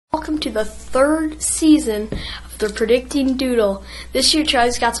welcome to the third season of the Predicting Doodle. This year,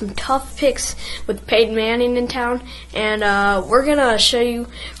 Charlie's got some tough picks with Peyton Manning in town, and we're going to show you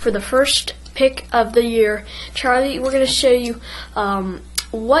for the first pick of the year, Charlie, we're going to show you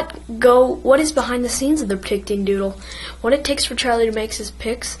what is behind the scenes of the Predicting Doodle, what it takes for Charlie to make his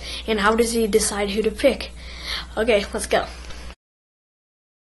picks, and how does he decide who to pick. Okay, let's go.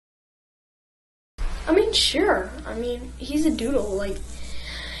 I mean, sure. I mean, he's a doodle. Like,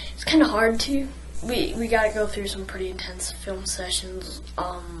 it's kind of hard to. We got to go through some pretty intense film sessions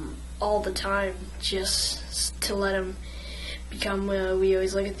all the time just to let him become. We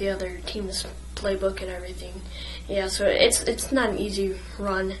always look at the other team's playbook and everything. Yeah, so it's not an easy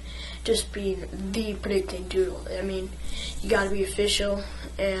run just being the Predicting Doodle. I mean, you got to be official,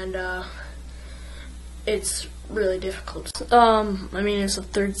 and it's really difficult. I mean, it's the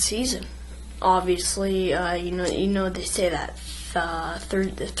third season. Obviously, you know they say that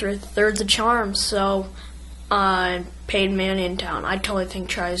third's a charm. So, Peyton Manning in town. I totally think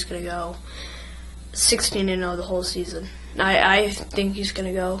Charlie's gonna go 16-0 the whole season. I think he's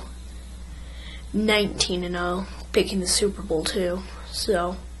gonna go 19-0, picking the Super Bowl too.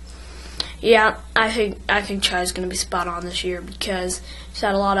 So, yeah, I think Charlie's gonna be spot on this year because he's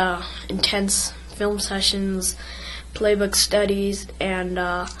had a lot of intense film sessions, playbook studies, and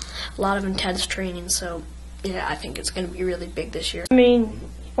a lot of intense training. So, yeah, I think it's going to be really big this year. I mean,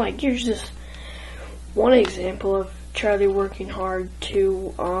 like, here's just one example of Charlie working hard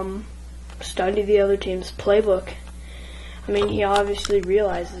to study the other team's playbook. I mean, he obviously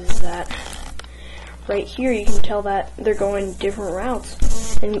realizes that right here you can tell that they're going different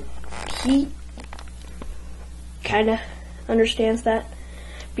routes. And he kind of understands that.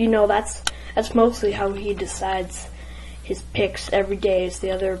 But, you know, that's mostly how he decides his picks every day is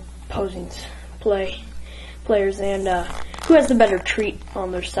the other opposing players and who has the better treat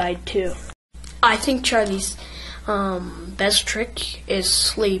on their side too. I think Charlie's best trick is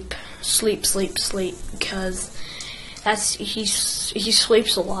sleep, because he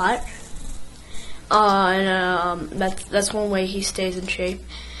sleeps a lot, and that's one way he stays in shape.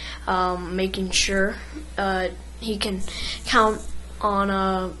 Making sure he can count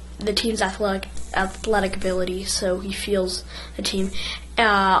on the team's athletic ability, so he feels the team.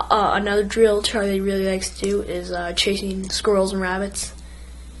 Another drill Charlie really likes to do is chasing squirrels and rabbits,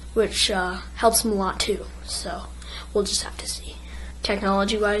 which helps him a lot too. So we'll just have to see.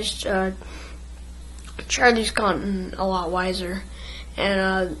 Technology-wise, Charlie's gotten a lot wiser,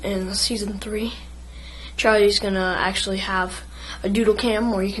 and in season 3, Charlie's gonna actually have a doodle cam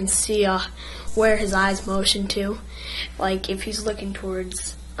where you can see where his eyes motion to, like if he's looking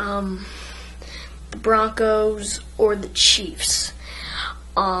towards the Broncos or the Chiefs.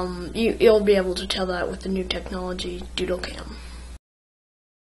 You'll be able to tell that with the new technology, Doodle Cam.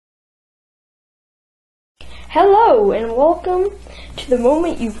 Hello, and welcome to the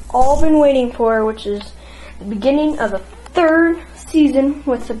moment you've all been waiting for, which is the beginning of the third season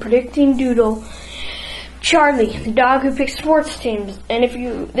with the Predicting Doodle. Charlie, the dog who picks sports teams. And if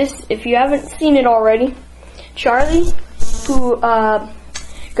you haven't seen it already, Charlie, who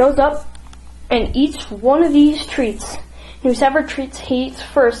goes up and eats one of these treats. Whoever treats he eats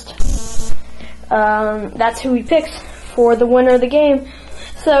first, that's who he picks for the winner of the game.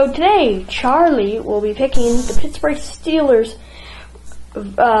 So today, Charlie will be picking the Pittsburg Steelers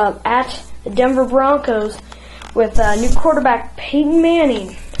at the Denver Broncos with new quarterback Peyton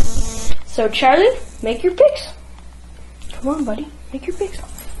Manning. So Charlie, make your picks. Come on, buddy, make your picks.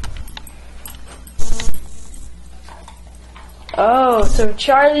 Oh, so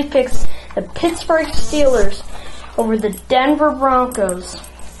Charlie picks the Pittsburg Steelers over the Denver Broncos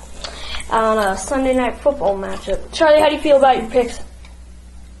on a Sunday Night Football matchup. Charlie, how do you feel about your picks?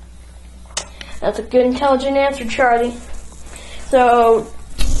 That's a good, intelligent answer, Charlie. So,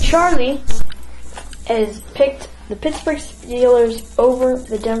 Charlie has picked the Pittsburgh Steelers over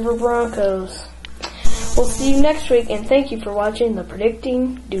the Denver Broncos. We'll see you next week, and thank you for watching the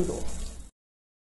Predicting Doodle.